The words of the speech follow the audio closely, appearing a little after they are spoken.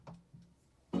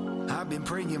I've been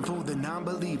praying for the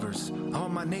non-believers. All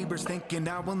my neighbors thinking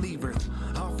I will leave Earth.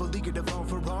 Awful eager to fall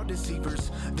for all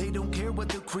deceivers. They don't care what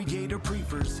the Creator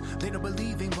prefers. They don't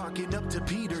believe in walking up to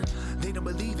Peter. They don't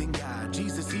believe in God,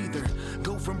 Jesus either.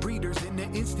 Go from breeders into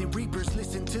instant reapers.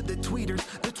 Listen to the tweeters,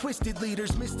 the twisted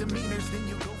leaders, misdemeanors. Then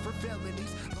you go for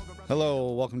felonies.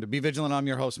 Hello, welcome to Be Vigilant. I'm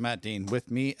your host, Matt Dean.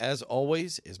 With me, as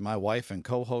always, is my wife and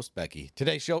co-host, Becky.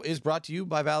 Today's show is brought to you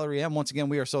by Valerie M. Once again,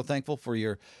 we are so thankful for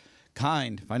your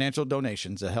kind financial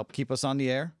donations that help keep us on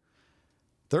the air.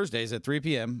 Thursdays at 3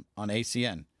 p.m. on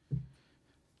ACN.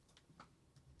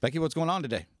 Becky, what's going on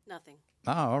today? Nothing.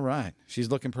 Oh, all right. She's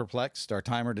looking perplexed. Our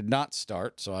timer did not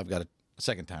start, so I've got a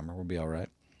second timer. We'll be all right.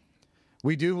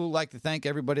 We do like to thank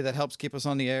everybody that helps keep us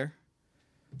on the air,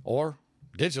 or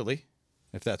digitally,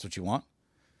 if that's what you want.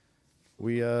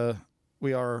 We are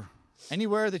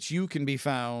anywhere that you can be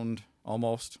found,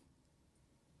 almost.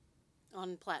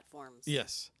 On platforms.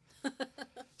 Yes.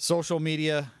 Social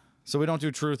media. So we don't do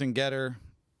Truth and Getter,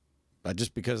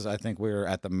 just because I think we're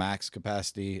at the max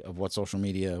capacity of what social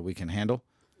media we can handle.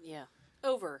 Yeah.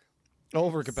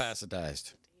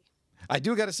 Overcapacitized. I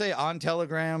do got to say, on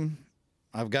Telegram,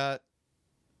 I've got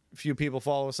a few people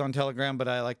follow us on Telegram, but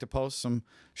I like to post some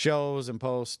shows and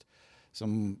post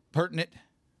some pertinent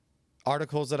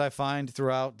articles that I find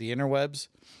throughout the interwebs.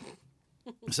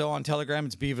 So on Telegram,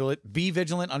 it's Be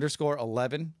Vigilant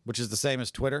 _11, which is the same as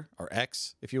Twitter, or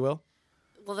X, if you will.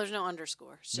 Well, there's no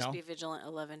underscore. It's just No? Be Vigilant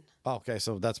 11. Oh, okay,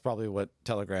 so that's probably what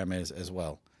Telegram is as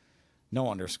well. No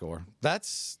underscore.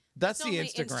 That's It's the only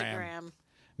Instagram.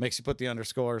 Makes you put the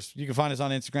underscores. You can find us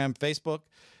on Instagram. Facebook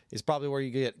is probably where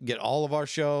you get all of our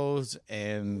shows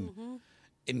and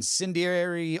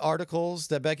incendiary articles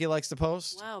that Becky likes to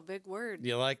post. Wow, big word.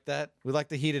 You like that? We like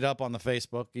to heat it up on the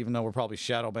Facebook, even though we're probably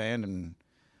shadow banned and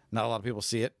not a lot of people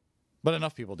see it, but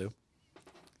enough people do.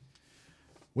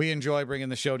 We enjoy bringing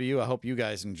the show to you. I hope you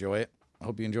guys enjoy it. I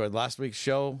hope you enjoyed last week's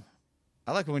show.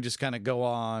 I like when we just kind of go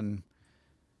on,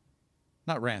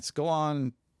 not rants, go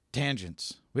on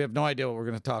tangents. We have no idea what we're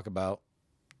going to talk about,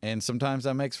 and sometimes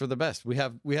that makes for the best. We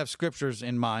have scriptures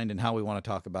in mind and how we want to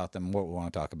talk about them and what we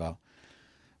want to talk about.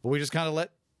 But we just kind of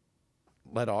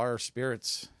let our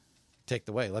spirits take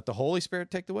the way. Let the Holy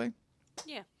Spirit take the way.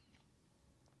 Yeah.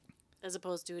 As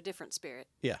opposed to a different spirit.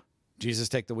 Yeah. Jesus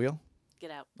take the wheel.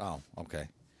 Get out. Oh, okay.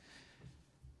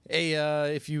 Hey,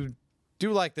 if you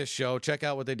do like this show, check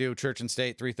out what they do, Church and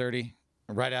State, 3:30,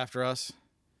 right after us.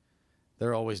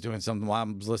 They're always doing something. Well, I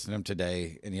was listening to them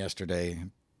today and yesterday.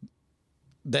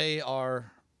 They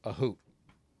are a hoot.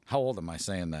 How old am I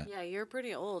saying that? Yeah, you're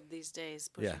pretty old these days,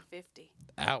 pushing 50.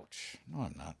 Ouch. No,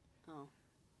 I'm not. Oh.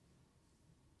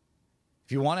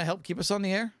 If you want to help keep us on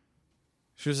the air,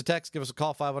 shoot us a text. Give us a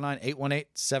call,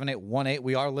 509-818-7818.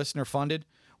 We are listener funded.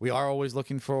 We are always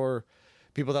looking for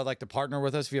people that like to partner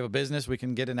with us. If you have a business, we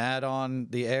can get an ad on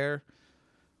the air.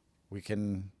 We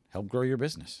can help grow your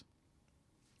business.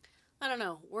 I don't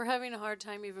know. We're having a hard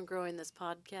time even growing this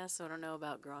podcast, so I don't know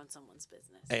about growing someone's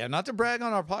business. Hey, not to brag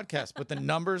on our podcast, but the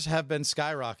numbers have been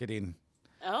skyrocketing.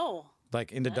 Oh.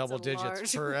 Like into That's double a digits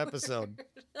large per episode.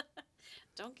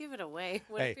 Don't give it away.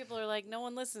 What if people are like, no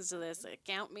one listens to this?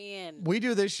 Count me in. We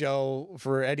do this show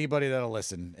for anybody that'll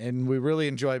listen, and we really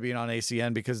enjoy being on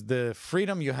ACN because the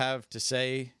freedom you have to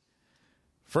say,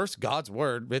 first, God's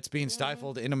word, it's being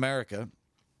stifled in America,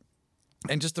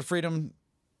 and just the freedom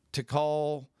to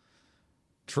call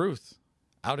truth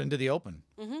out into the open.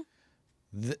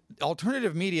 The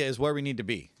alternative media is where we need to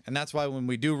be. And that's why when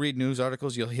we do read news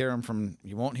articles, you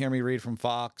won't hear me read from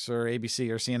Fox or ABC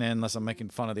or CNN unless I'm making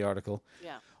fun of the article.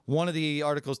 Yeah. One of the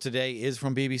articles today is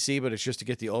from BBC, but it's just to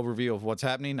get the overview of what's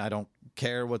happening. I don't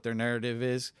care what their narrative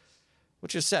is,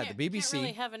 which is sad. The BBC can't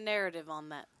really have a narrative on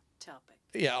that topic.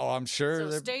 Yeah, oh, I'm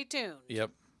sure. So stay tuned.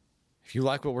 Yep. If you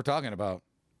like what we're talking about,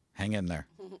 hang in there.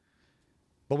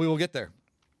 But we will get there.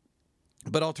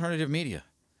 But alternative media.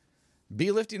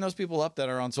 Be lifting those people up that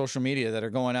are on social media that are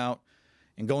going out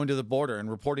and going to the border and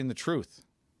reporting the truth.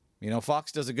 You know,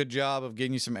 Fox does a good job of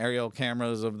getting you some aerial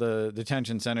cameras of the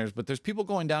detention centers, but there's people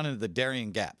going down into the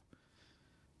Darien Gap.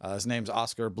 His name's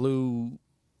Oscar Blue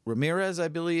Ramirez, I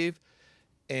believe,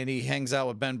 and he hangs out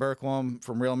with Ben Berkwam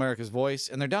from Real America's Voice,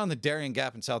 and they're down in the Darien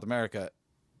Gap in South America,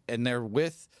 and they're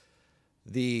with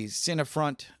the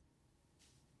Sinafront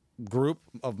group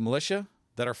of militia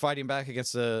that are fighting back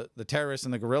against the terrorists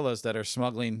and the guerrillas that are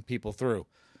smuggling people through.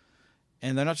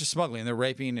 And they're not just smuggling, they're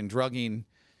raping and drugging.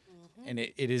 And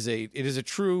it is a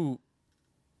true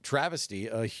travesty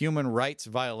of human rights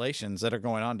violations that are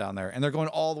going on down there. And they're going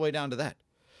all the way down to that.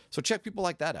 So check people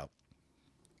like that out.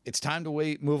 It's time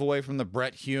to move away from the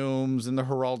Brett Humes and the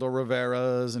Geraldo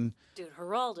Riveras. And Dude,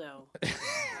 Geraldo.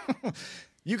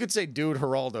 You could say dude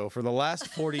Geraldo for the last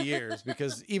 40 years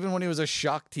because even when he was a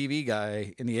shock TV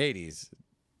guy in the 80s.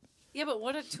 Yeah, but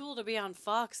what a tool to be on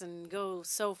Fox and go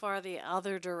so far the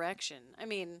other direction. I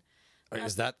mean,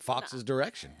 Is that Fox's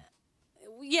direction?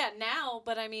 yeah, now,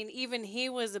 but I mean, even he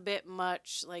was a bit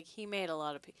much. Like, he made a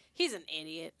lot of people. He's an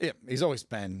idiot. Yeah, he's always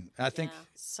been. I think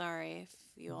Sorry if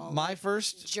you all. my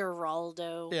first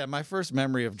Geraldo. Yeah, my first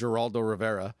memory of Geraldo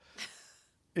Rivera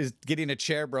is getting a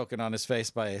chair broken on his face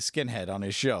by a skinhead on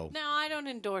his show. No, I don't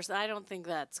endorse that. I don't think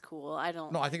that's cool. I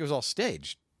don't. No, I think it was all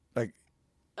staged. Like,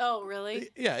 Oh, really?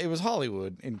 yeah, it was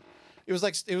Hollywood, and it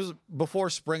was before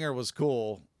Springer was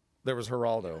cool. There was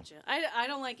Geraldo, Gotcha. I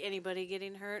don't like anybody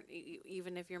getting hurt,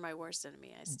 even if you're my worst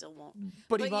enemy. I still won't.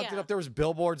 but he mocked it up. There was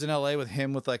billboards in L.A. with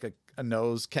him with like a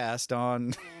nose cast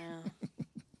on. Yeah.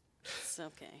 It's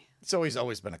okay. So he's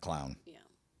always been a clown. Yeah.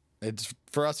 It's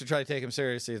for us to try to take him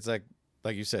seriously. It's like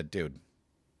you said, dude,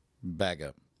 bag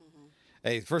up.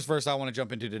 Hey, first verse I want to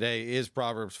jump into today is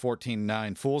Proverbs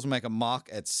 14:9. Fools make a mock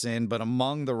at sin, but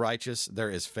among the righteous there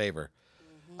is favor.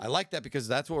 I like that because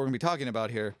that's what we're going to be talking about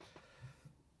here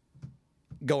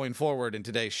going forward in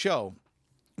today's show.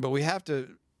 But we have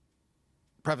to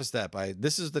preface that by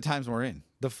this is the times we're in.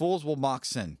 The fools will mock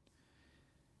sin.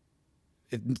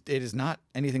 It is not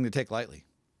anything to take lightly.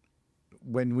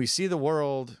 When we see the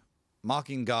world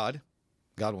mocking God,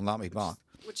 God will not be mocked.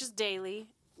 Which is daily,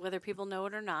 whether people know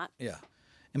it or not. Yeah.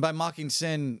 And by mocking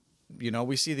sin,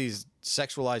 we see these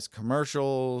sexualized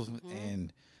commercials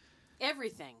and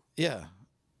Everything. yeah,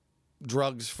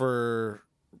 drugs for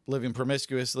living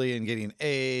promiscuously and getting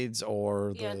AIDS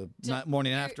or the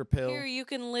morning after pill. Here you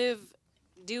can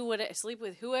sleep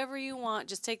with whoever you want.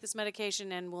 Just take this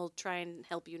medication and we'll try and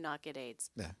help you not get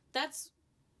AIDS. Yeah. That's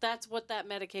what that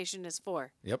medication is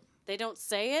for. Yep. They don't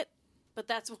say it, but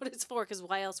that's what it's for, because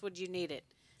why else would you need it?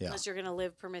 Yeah. Unless you're going to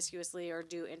live promiscuously or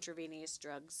do intravenous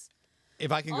drugs.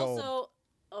 If I can Also,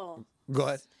 go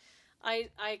ahead.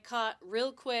 I caught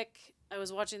real quick. I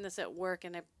was watching this at work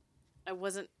and I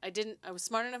was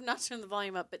smart enough not to turn the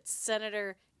volume up, but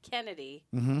Senator Kennedy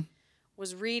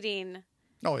was reading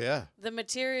Oh, yeah. the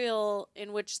material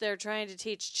in which they're trying to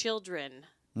teach children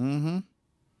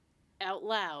out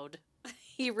loud.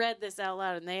 He read this out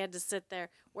loud and they had to sit there.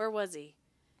 Where was he?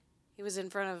 He was in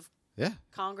front of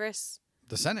Congress.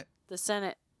 The Senate. The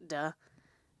Senate,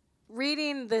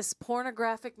 reading this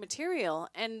pornographic material,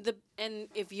 and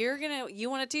if you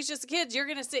want to teach this to kids, you're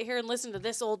gonna sit here and listen to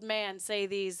this old man say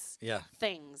these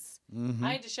things.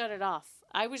 I had to shut it off.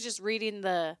 I was just reading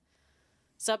the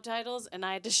subtitles, and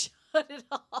I had to shut it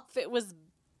off. It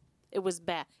was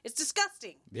bad. It's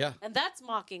disgusting. Yeah. And that's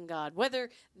mocking God, whether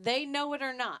they know it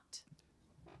or not.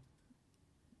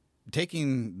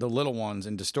 Taking the little ones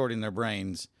and distorting their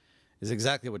brains is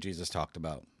exactly what Jesus talked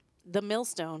about. The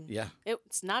millstone. Yeah.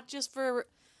 It's not just for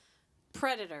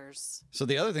predators. So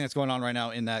the other thing that's going on right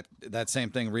now in that same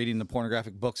thing, reading the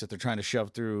pornographic books that they're trying to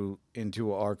shove through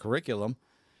into our curriculum,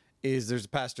 is there's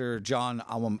Pastor John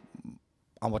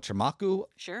Awachamaku.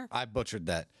 Sure. I butchered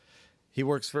that. He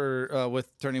works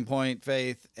with Turning Point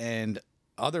Faith, and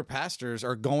other pastors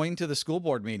are going to the school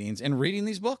board meetings and reading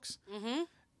these books. Mm-hmm.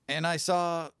 And I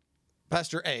saw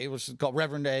Pastor A, which is called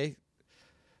Reverend A,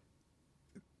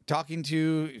 talking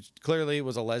to, clearly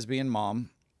was a lesbian mom,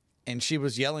 and she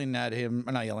was yelling at him,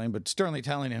 not yelling, but sternly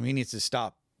telling him he needs to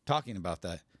stop talking about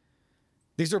that.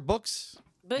 These are books.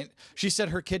 But and she said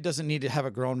her kid doesn't need to have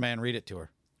a grown man read it to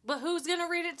her. But who's going to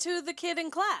read it to the kid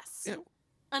in class? Yeah.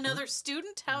 Another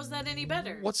student? How's that any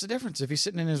better? What's the difference if he's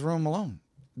sitting in his room alone?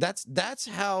 That's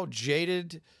how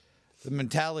jaded the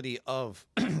mentality of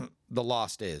the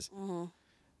lost is. Mm-hmm.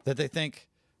 That they think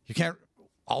you can't,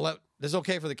 this is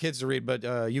okay for the kids to read,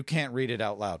 but you can't read it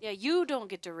out loud. Yeah, you don't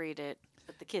get to read it,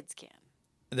 but the kids can.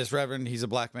 This reverend, he's a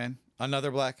black man.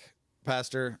 Another black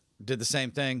pastor did the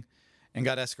same thing and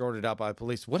got escorted out by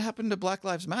police. What happened to Black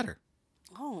Lives Matter?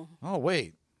 Oh,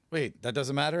 wait, that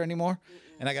doesn't matter anymore?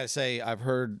 Mm-mm. And I got to say, I've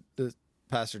heard the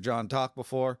Pastor John talk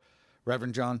before,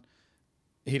 Reverend John.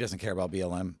 He doesn't care about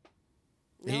BLM.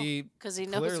 No, because he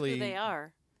knows who they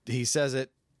are. He says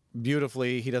it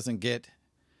beautifully. He doesn't get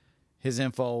his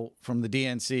info from the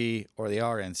DNC or the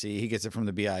RNC. He gets it from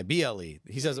the BIBLE.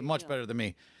 He says it much better than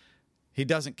me. He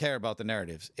doesn't care about the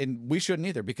narratives. And we shouldn't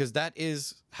either, because that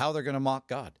is how they're going to mock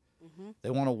God. Mm-hmm. They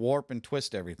want to warp and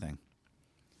twist everything.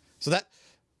 So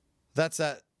that's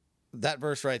that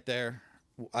verse right there.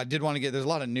 I did want to there's a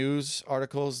lot of news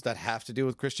articles that have to do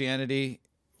with Christianity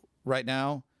right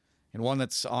now. And one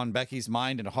that's on Becky's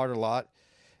mind and heart a lot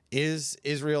is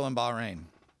Israel and Bahrain.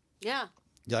 Yeah.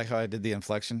 You like how I did the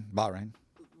inflection? Bahrain.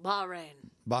 Bahrain.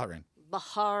 Bahrain.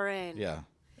 Bahrain. Yeah.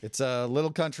 It's a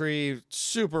little country,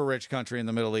 super rich country in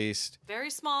the Middle East. Very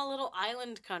small little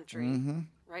island country,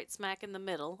 right smack in the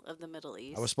middle of the Middle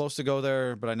East. I was supposed to go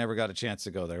there, but I never got a chance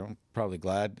to go there. I'm probably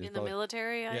glad. In the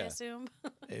military, I assume?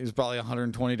 It was probably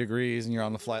 120 degrees, and you're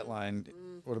on the flight line.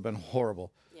 It would have been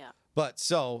horrible. Yeah. But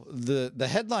so the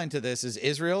headline to this is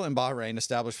Israel and Bahrain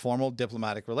establish formal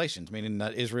diplomatic relations, meaning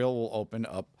that Israel will open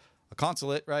up a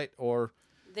consulate, right? Or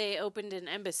they opened an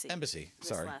embassy.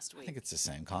 Sorry. Last week. I think it's the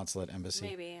same, consulate, embassy.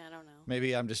 Maybe, I don't know.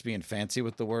 Maybe I'm just being fancy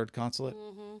with the word consulate.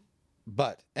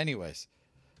 But anyways,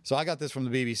 so I got this from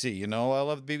the BBC. You know, I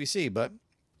love the BBC, but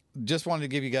just wanted to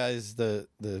give you guys the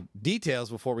details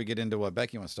before we get into what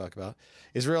Becky wants to talk about.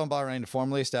 Israel and Bahrain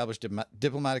formally established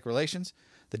diplomatic relations.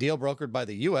 The deal brokered by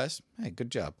the U.S., hey, good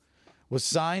job, was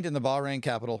signed in the Bahrain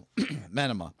capital,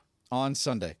 Manama, on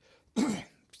Sunday.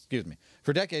 Excuse me.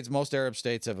 For decades, most Arab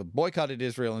states have boycotted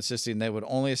Israel, insisting they would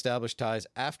only establish ties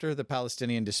after the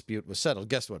Palestinian dispute was settled.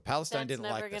 Guess what? Palestine didn't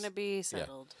like this. That's never going to be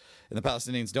settled. Yeah. And the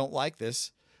Palestinians don't like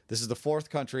this. This is the fourth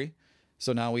country.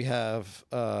 So now we have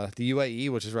the UAE,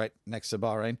 which is right next to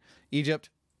Bahrain. Egypt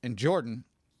and Jordan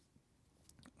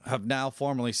have now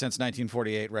formally, since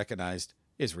 1948, recognized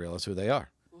Israel as who they are.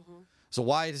 So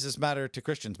why does this matter to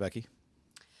Christians, Becky?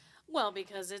 Well,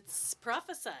 because it's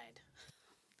prophesied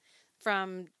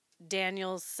from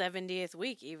Daniel's 70th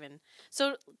week even.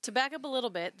 So to back up a little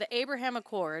bit, the Abraham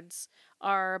Accords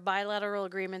are bilateral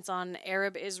agreements on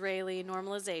Arab-Israeli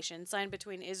normalization signed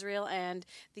between Israel and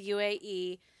the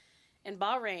UAE and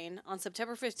Bahrain on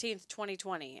September 15th,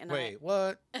 2020. And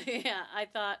what? Yeah, I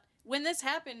thought, when this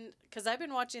happened, because I've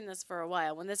been watching this for a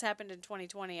while, when this happened in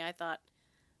 2020, I thought,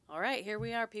 all right, here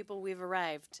we are, people. We've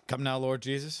arrived. Come now, Lord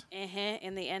Jesus.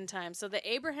 In the end time. So the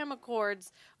Abraham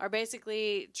Accords are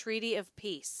basically treaty of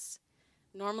peace,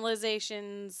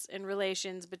 normalizations and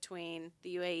relations between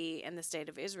the UAE and the state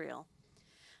of Israel.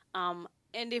 And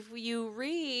if you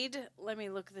read, let me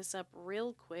look this up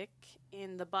real quick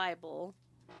in the Bible.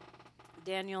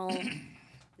 Daniel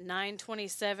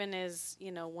 9:27 is,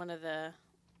 one of the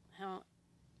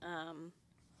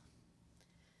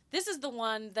this is the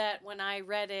one that when I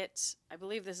read it, I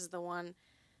believe this is the one,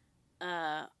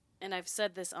 and I've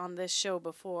said this on this show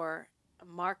before,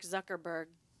 Mark Zuckerberg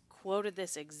quoted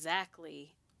this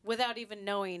exactly without even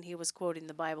knowing he was quoting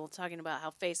the Bible, talking about how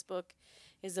Facebook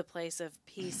is a place of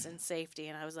peace and safety.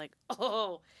 And I was like,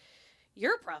 oh,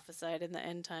 you're prophesied in the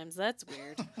end times. That's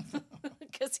weird.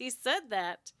 Because he said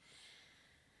that.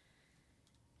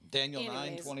 Daniel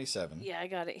 9:27. Yeah, I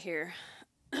got it here.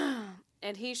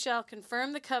 And he shall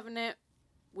confirm the covenant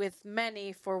with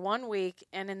many for 1 week,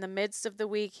 and in the midst of the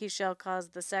week he shall cause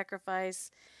the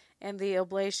sacrifice and the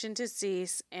oblation to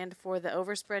cease, and for the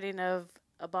overspreading of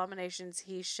abominations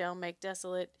he shall make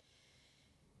desolate,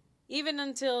 even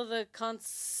until the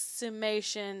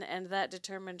consummation, and that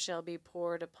determined shall be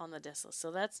poured upon the desolate. So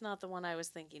that's not the one I was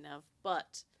thinking of,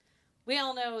 but we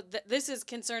all know that this is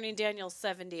concerning Daniel's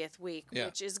 70th week,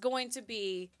 which is going to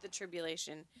be the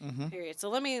tribulation period. So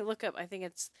let me look up, I think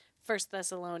it's 1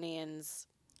 Thessalonians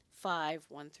 5,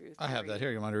 1 through 3. I have that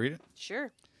here. You want to read it?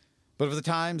 Sure. But of the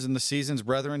times and the seasons,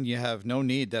 brethren, ye have no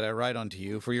need that I write unto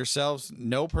you, for yourselves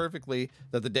know perfectly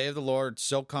that the day of the Lord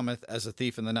so cometh as a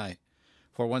thief in the night.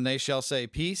 For when they shall say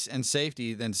peace and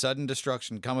safety, then sudden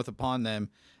destruction cometh upon them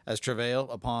as travail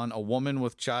upon a woman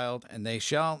with child, and they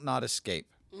shall not escape.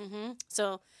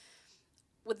 So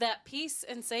with that, peace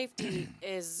and safety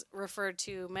is referred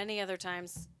to many other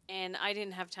times, and I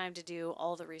didn't have time to do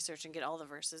all the research and get all the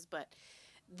verses, but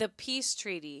the peace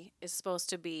treaty is supposed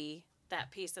to be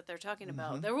that peace that they're talking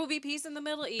about. There will be peace in the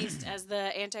Middle East as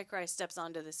the Antichrist steps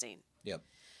onto the scene. Yep.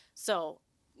 So,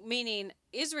 meaning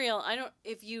Israel,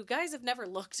 if you guys have never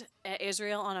looked at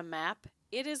Israel on a map,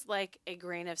 it is like a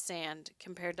grain of sand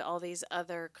compared to all these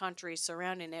other countries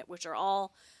surrounding it, which are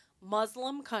all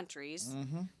Muslim countries,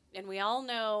 and we all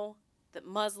know that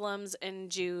Muslims and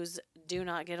Jews do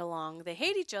not get along. They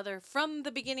hate each other from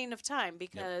the beginning of time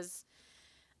because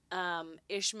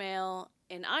Ishmael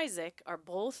and Isaac are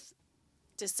both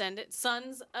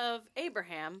sons of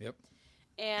Abraham. Yep.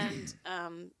 And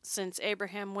since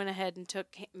Abraham went ahead and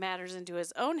took matters into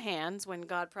his own hands when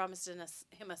God promised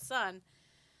him a son,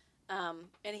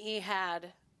 and he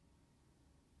had,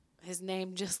 his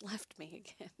name just left me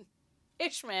again,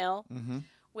 Ishmael,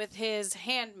 with his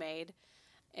handmaid,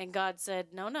 and God said,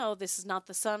 no, this is not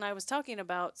the son I was talking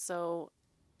about, so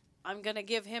I'm going to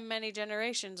give him many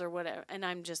generations or whatever. And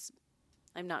I'm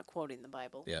not quoting the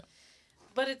Bible. Yeah.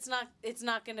 But it's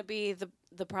not going to be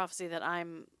the prophecy that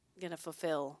I'm going to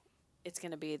fulfill. It's going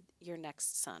to be your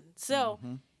next son. So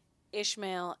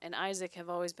Ishmael and Isaac have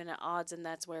always been at odds, and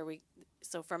that's where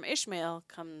so from Ishmael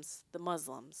comes the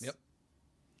Muslims. Yep.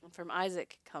 And from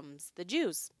Isaac comes the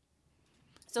Jews.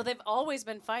 So they've always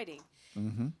been fighting.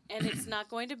 Mm-hmm. And it's not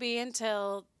going to be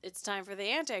until it's time for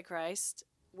the Antichrist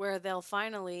where they'll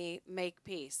finally make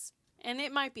peace. And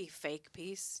it might be fake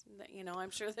peace. You know, I'm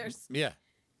sure there's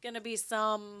going to be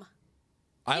some...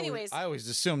 Anyways. I always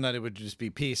assumed that it would just be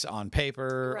peace on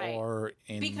paper or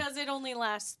in... Because it only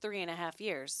lasts 3.5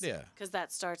 years. Yeah. Because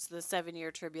that starts the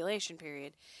 7-year tribulation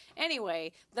period.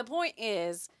 Anyway, the point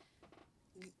is...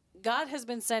 God has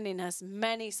been sending us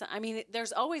many... I mean,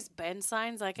 there's always been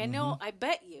signs. Like, I know, I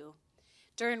bet you,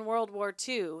 during World War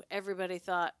II, everybody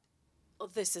thought, oh,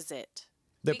 this is it.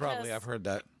 I've heard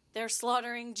that. They're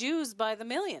slaughtering Jews by the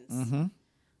millions. Mm-hmm.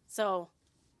 So,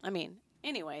 I mean,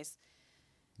 anyways,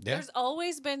 yeah. There's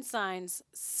always been signs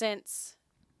since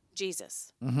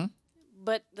Jesus. Mm-hmm.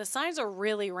 But the signs are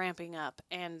really ramping up,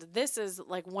 and this is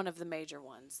like one of the major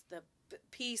ones, the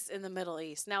peace in the Middle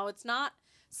East. Now, it's not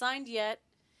signed yet,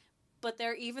 but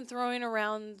they're even throwing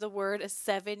around the word a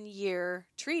 7-year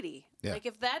treaty. Yeah. Like,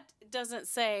 if that doesn't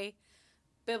say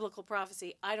biblical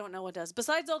prophecy, I don't know what does.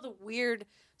 Besides all the weird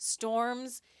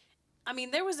storms, I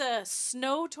mean, there was a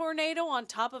snow tornado on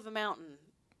top of a mountain.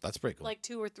 That's pretty cool. Like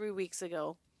 2 or 3 weeks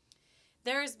ago.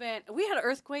 We had an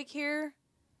earthquake here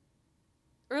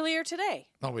earlier today.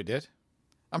 Oh, we did?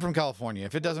 I'm from California.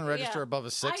 If it doesn't register above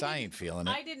a 6, I ain't feeling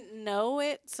it. I didn't know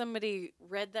it. Somebody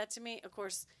read that to me. Of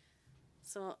course,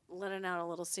 so letting out a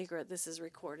little secret, this is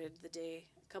recorded a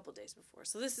couple days before.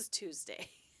 So this is Tuesday.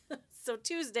 So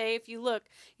Tuesday, if you look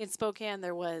in Spokane,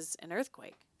 there was an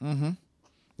earthquake. Mm-hmm.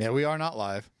 Yeah, we are not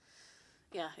live.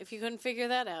 Yeah, if you couldn't figure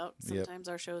that out, sometimes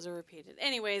our shows are repeated.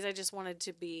 Anyways, I just wanted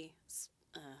to be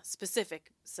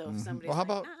specific. So if somebody's how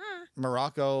about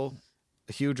Morocco,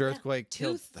 a huge earthquake,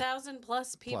 2,000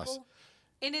 plus people. Plus.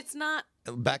 And it's not...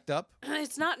 Backed up?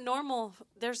 It's not normal.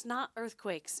 There's not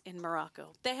earthquakes in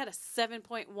Morocco. They had a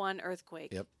 7.1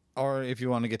 earthquake. Yep. Or if you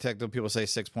want to get technical, people say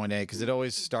 6.8 because it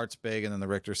always starts big and then the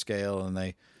Richter scale and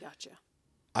they... Gotcha.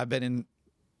 I've been in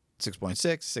 6.6,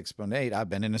 6.8. I've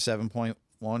been in a 7.1,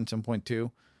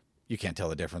 7.2. You can't tell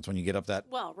the difference when you get up that...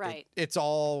 Well, right. It's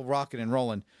all rocking and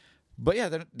rolling. But yeah,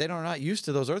 they're not used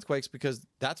to those earthquakes because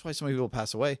that's why so many people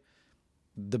pass away.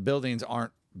 The buildings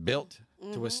aren't built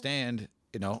to withstand,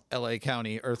 L.A.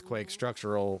 County earthquake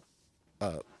structural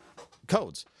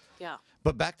codes. Yeah.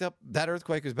 But that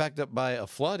earthquake was backed up by a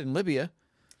flood in Libya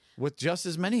with just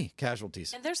as many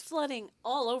casualties. And there's flooding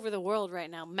all over the world right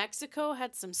now. Mexico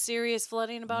had some serious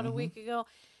flooding about a week ago.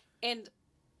 And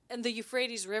the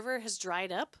Euphrates River has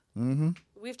dried up. Mm-hmm.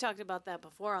 We've talked about that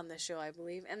before on this show, I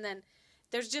believe. And then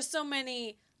there's just so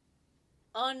many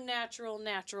unnatural,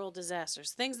 natural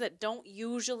disasters, things that don't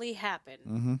usually happen.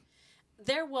 Mm-hmm.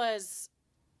 There was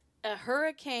a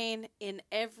hurricane in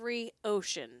every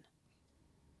ocean.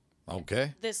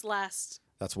 Okay. This last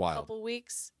That's wild. couple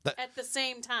weeks at the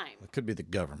same time. It could be the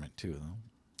government, too, though.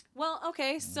 Well,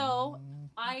 okay, so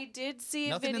I did see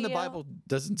a video. Nothing in the Bible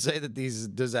doesn't say that these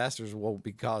disasters won't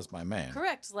be caused by man.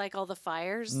 Correct, like all the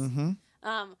fires. Mm-hmm.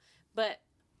 But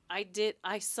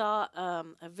I saw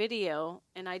a video,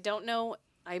 and I don't know,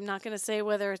 I'm not going to say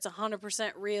whether it's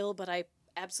 100% real, but I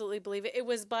absolutely believe it. It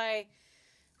was by,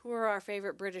 who are our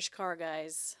favorite British car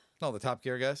guys? Oh, the Top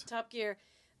Gear guys? Top Gear.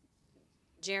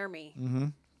 Jeremy. Mm-hmm.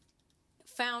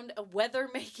 Found a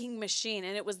weather-making machine,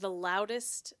 and it was the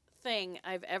loudest thing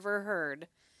I've ever heard,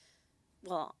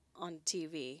 well, on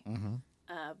TV. Mm-hmm.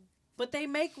 But they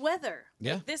make weather.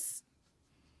 Yeah. Like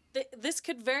this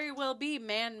could very well be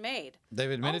man-made.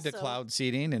 They've admitted to cloud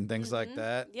seeding and things like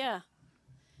that. Yeah.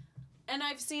 And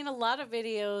I've seen a lot of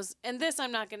videos, and this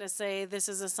I'm not going to say this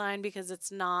is a sign because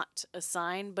it's not a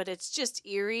sign, but it's just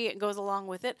eerie. It goes along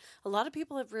with it. A lot of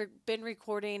people have been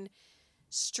recording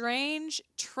strange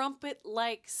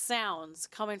trumpet-like sounds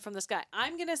coming from the sky.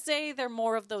 I'm going to say they're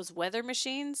more of those weather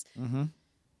machines,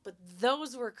 but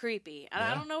those were creepy. And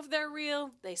I don't know if they're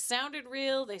real. They sounded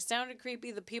real. They sounded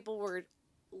creepy. The people were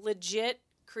legit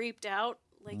creeped out.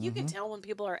 Like, you can tell when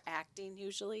people are acting,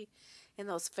 usually, in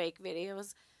those fake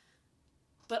videos.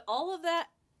 But all of that,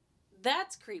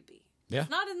 that's creepy. Yeah. It's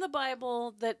not in the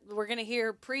Bible that we're going to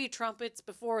hear pre-trumpets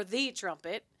before the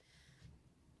trumpet.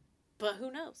 But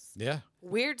who knows? Yeah.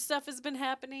 Weird stuff has been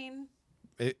happening.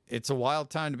 It's a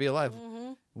wild time to be alive.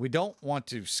 Mm-hmm. We don't want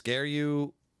to scare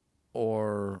you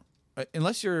or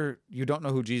unless you don't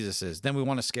know who Jesus is, then we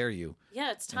want to scare you.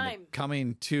 Yeah, it's time.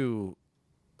 Coming to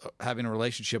having a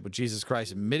relationship with Jesus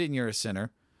Christ, admitting you're a sinner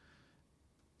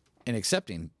and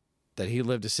accepting that he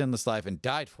lived a sinless life and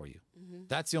died for you. Mm-hmm.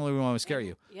 That's the only way we want to scare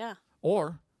you. Yeah.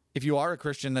 Or if you are a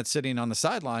Christian that's sitting on the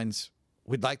sidelines,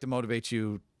 we'd like to motivate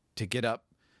you to get up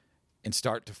and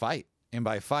start to fight. And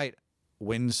by fight,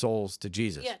 win souls to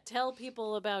Jesus. Yeah, tell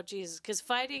people about Jesus. Because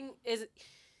fighting is...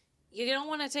 You don't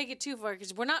want to take it too far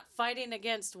because we're not fighting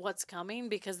against what's coming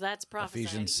because that's prophesying.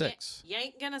 Ephesians 6. You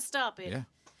ain't going to stop it. Yeah.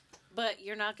 But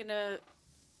you're not going to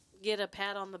get a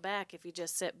pat on the back if you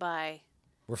just sit by.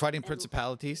 We're fighting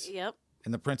principalities. Yep.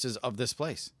 And the princes of this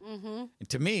place. Mm-hmm. And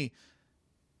to me,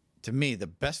 the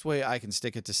best way I can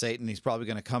stick it to Satan, he's probably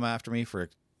going to come after me for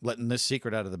letting this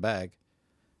secret out of the bag,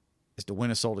 is to win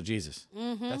a soul to Jesus.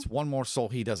 Mm-hmm. That's one more soul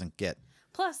he doesn't get.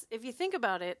 Plus, if you think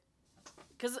about it,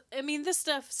 because, I mean, this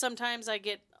stuff, sometimes I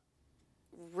get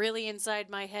really inside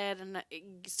my head and I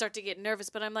start to get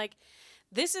nervous. But I'm like,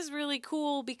 this is really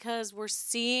cool because we're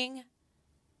seeing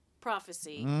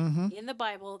prophecy in the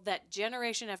Bible that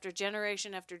generation after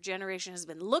generation after generation has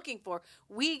been looking for.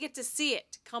 We get to see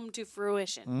it come to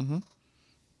fruition. Mm-hmm.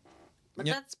 But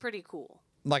that's pretty cool.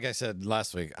 Like I said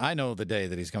last week, I know the day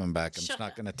that he's coming back. I'm just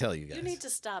not going to tell you guys. You need to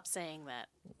stop saying that.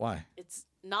 Why? It's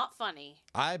not funny.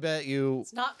 I bet you...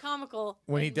 It's not comical.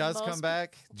 When he does come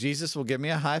back, Jesus will give me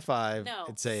a high five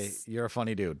and say, you're a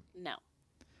funny dude. No.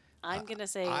 I'm going to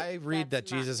say... I read that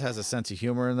Jesus has a sense of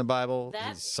humor in the Bible.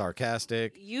 He's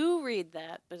sarcastic. You read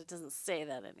that, but it doesn't say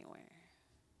that anywhere.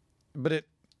 But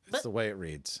it's the way it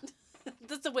reads.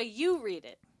 That's the way you read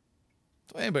it.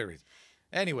 That's the way anybody reads.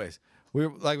 Anyways,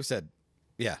 like we said,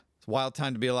 yeah, it's a wild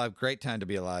time to be alive, great time to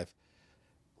be alive.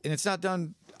 And it's not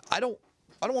done... I don't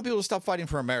want people to stop fighting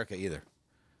for America either.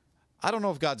 I don't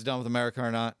know if God's done with America or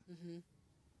not. Mm-hmm.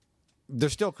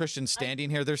 There's still Christians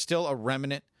standing here. There's still a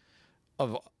remnant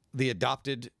of the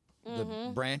adopted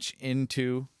the branch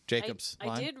into Jacob's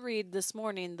line. I did read this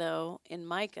morning, though, in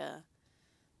Micah,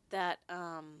 that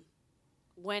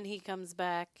when he comes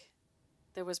back,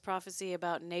 there was prophecy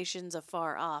about nations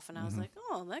afar off. And I was like,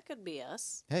 oh, that could be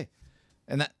us. Hey,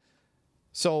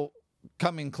 so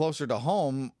coming closer to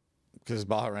home, because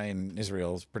Bahrain,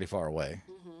 Israel is pretty far away.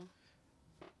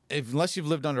 Mm-hmm. Unless you've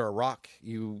lived under a rock,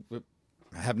 you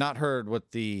have not heard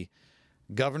what the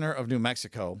governor of New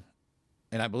Mexico,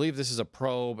 and I believe this is a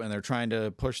probe, and they're trying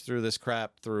to push through this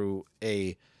crap through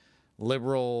a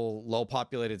liberal,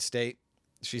 low-populated state.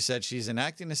 She said she's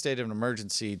enacting a state of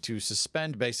emergency to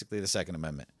suspend basically the Second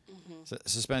Amendment. Mm-hmm.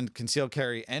 Suspend concealed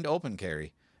carry and open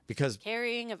carry because...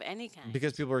 Carrying of any kind.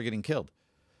 Because people are getting killed.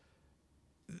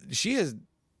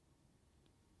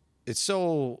 It's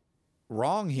so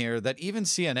wrong here that even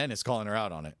CNN is calling her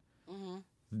out on it. Mm-hmm.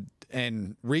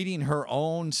 And reading her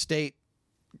own state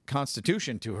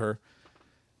constitution to her.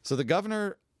 So the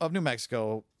governor of New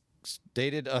Mexico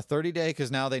stated a 30-day,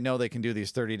 because now they know they can do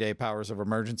these 30-day powers of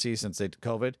emergency since they did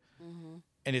COVID. Mm-hmm.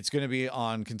 And it's going to be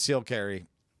on concealed carry.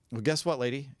 Well, guess what,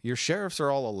 lady? Your sheriffs are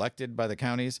all elected by the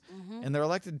counties, and they're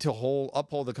elected to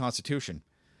uphold the Constitution.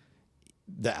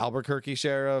 The Albuquerque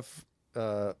sheriff...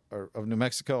 of New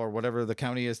Mexico or whatever the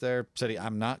county is there, said,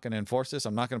 I'm not going to enforce this.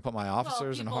 I'm not going to put my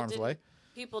officers in harm's way.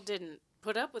 People didn't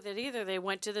put up with it either. They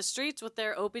went to the streets with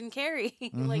their open carry.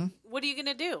 Like, what are you going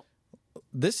to do?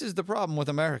 This is the problem with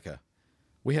America.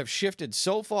 We have shifted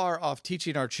so far off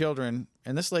teaching our children,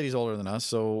 and this lady's older than us,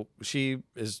 so she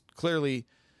is clearly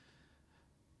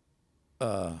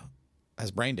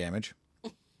has brain damage,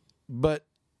 but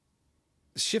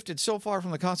shifted so far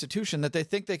from the Constitution that they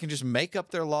think they can just make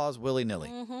up their laws willy-nilly.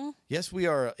 Mm-hmm. Yes, we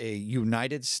are a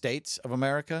United States of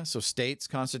America, so states'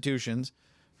 constitutions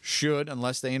should,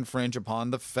 unless they infringe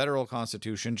upon the federal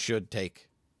Constitution, should take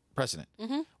precedent.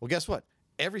 Mm-hmm. Well, guess what?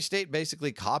 Every state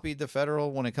basically copied the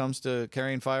federal when it comes to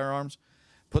carrying firearms,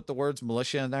 put the words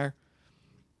militia in there.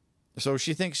 So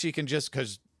she thinks she can just,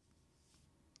 because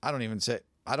I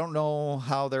don't know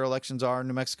how their elections are in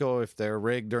New Mexico, if they're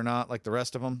rigged or not, like the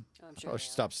rest of them. I'm sure I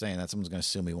should stop saying that. Someone's going to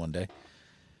sue me one day.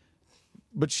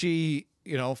 But she,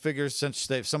 figures since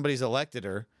somebody's elected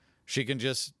her, she can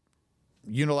just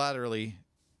unilaterally,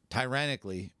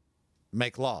 tyrannically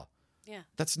make law. Yeah.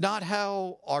 That's not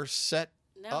how our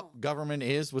up government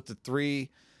is with the three,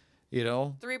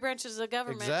 Three branches of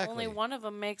government. Exactly. Only one of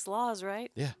them makes laws,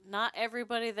 right? Yeah. Not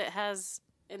everybody that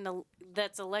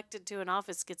that's elected to an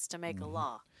office gets to make a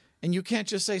law. And you can't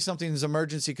just say something's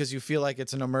emergency because you feel like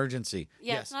it's an emergency.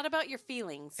 Yeah, yes. It's not about your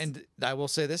feelings. And I will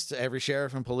say this to every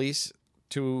sheriff and police,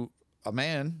 to a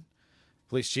man,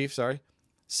 police chief,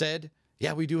 said,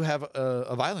 yeah, we do have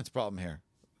a violence problem here.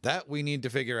 That we need to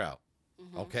figure out.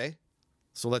 Mm-hmm. Okay?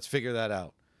 So let's figure that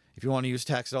out. If you want to use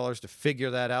tax dollars to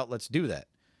figure that out, let's do that.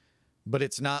 But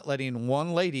it's not letting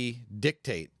one lady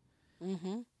dictate.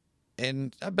 Mm-hmm.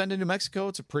 And I've been to New Mexico.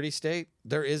 It's a pretty state.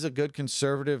 There is a good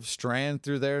conservative strand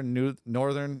through there.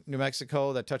 Northern New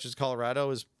Mexico that touches Colorado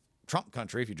is Trump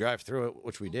country if you drive through it,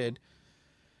 which we did.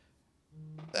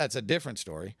 That's a different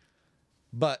story.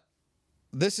 But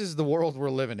this is the world we're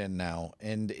living in now,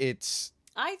 and it's...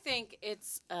 I think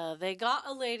it's, they got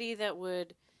a lady that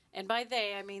would, and by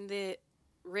they, I mean the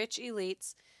rich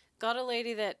elites, got a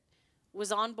lady that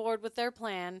was on board with their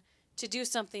plan to do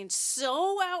something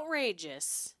so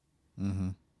outrageous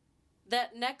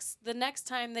that the next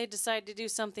time they decide to do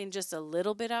something just a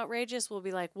little bit outrageous, we'll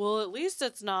be like, well, at least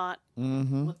it's not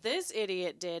what this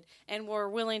idiot did, and we're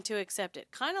willing to accept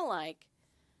it. Kind of like,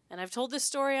 and I've told this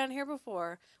story on here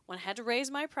before, when I had to raise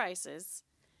my prices,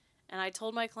 and I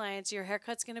told my clients, your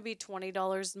haircut's going to be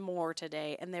 $20 more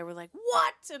today. And they were like,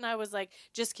 what? And I was like,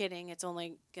 just kidding. It's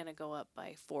only going to go up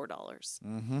by $4.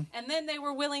 And then they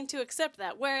were willing to accept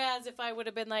that. Whereas if I would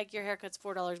have been like, your haircut's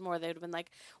 $4 more, they would have been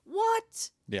like, what?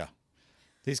 Yeah.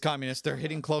 These communists, they're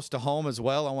hitting close to home as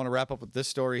well. I want to wrap up with this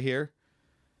story here.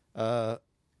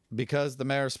 Because the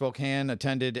mayor of Spokane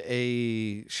attended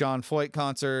a Sean Foyt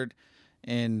concert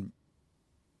and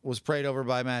was prayed over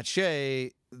by Matt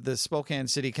Shea, the Spokane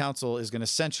City Council is going to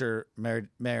censure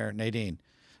Mayor Nadine.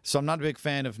 So I'm not a big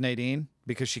fan of Nadine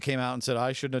because she came out and said,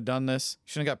 I shouldn't have done this.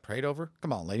 Shouldn't have got prayed over.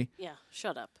 Come on, lady. Yeah,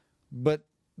 shut up. But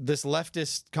this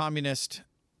leftist, communist,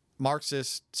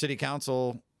 Marxist city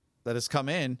council that has come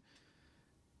in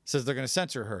says they're going to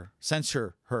censor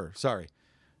her.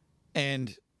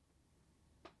 And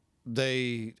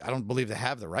I don't believe they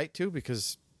have the right to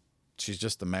because she's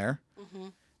just the mayor.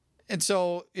 And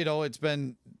so, it's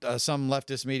been some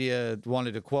leftist media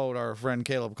wanted to quote our friend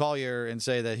Caleb Collier and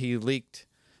say that he leaked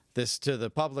this to the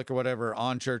public or whatever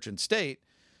on Church and State.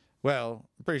 Well,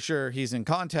 I'm pretty sure he's in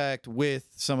contact with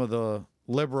some of the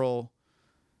liberal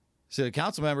city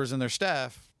council members and their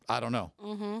staff. I don't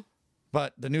know.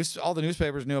 But all the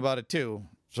newspapers knew about it too.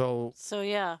 So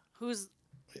yeah, who's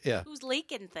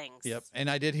leaking things? Yep. And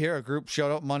I did hear a group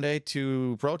showed up Monday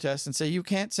to protest and say you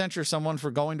can't censure someone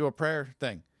for going to a prayer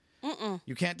thing.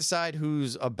 You can't decide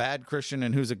who's a bad Christian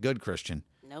and who's a good Christian.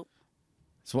 Nope.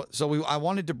 So I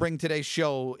wanted to bring today's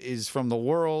show is from the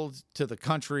world to the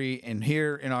country and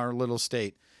here in our little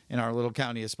state, in our little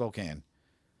county of Spokane.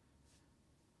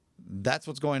 That's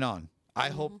what's going on. I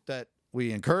hope that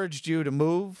we encouraged you to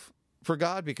move for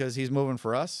God because he's moving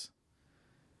for us.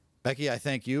 Becky, I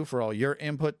thank you for all your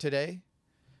input today.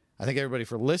 I thank everybody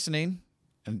for listening.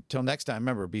 Until next time,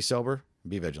 remember, be sober,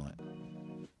 be vigilant.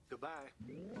 Goodbye.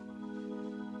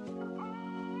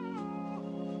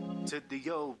 To the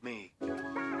old me.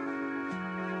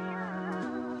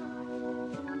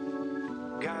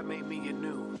 God made me a new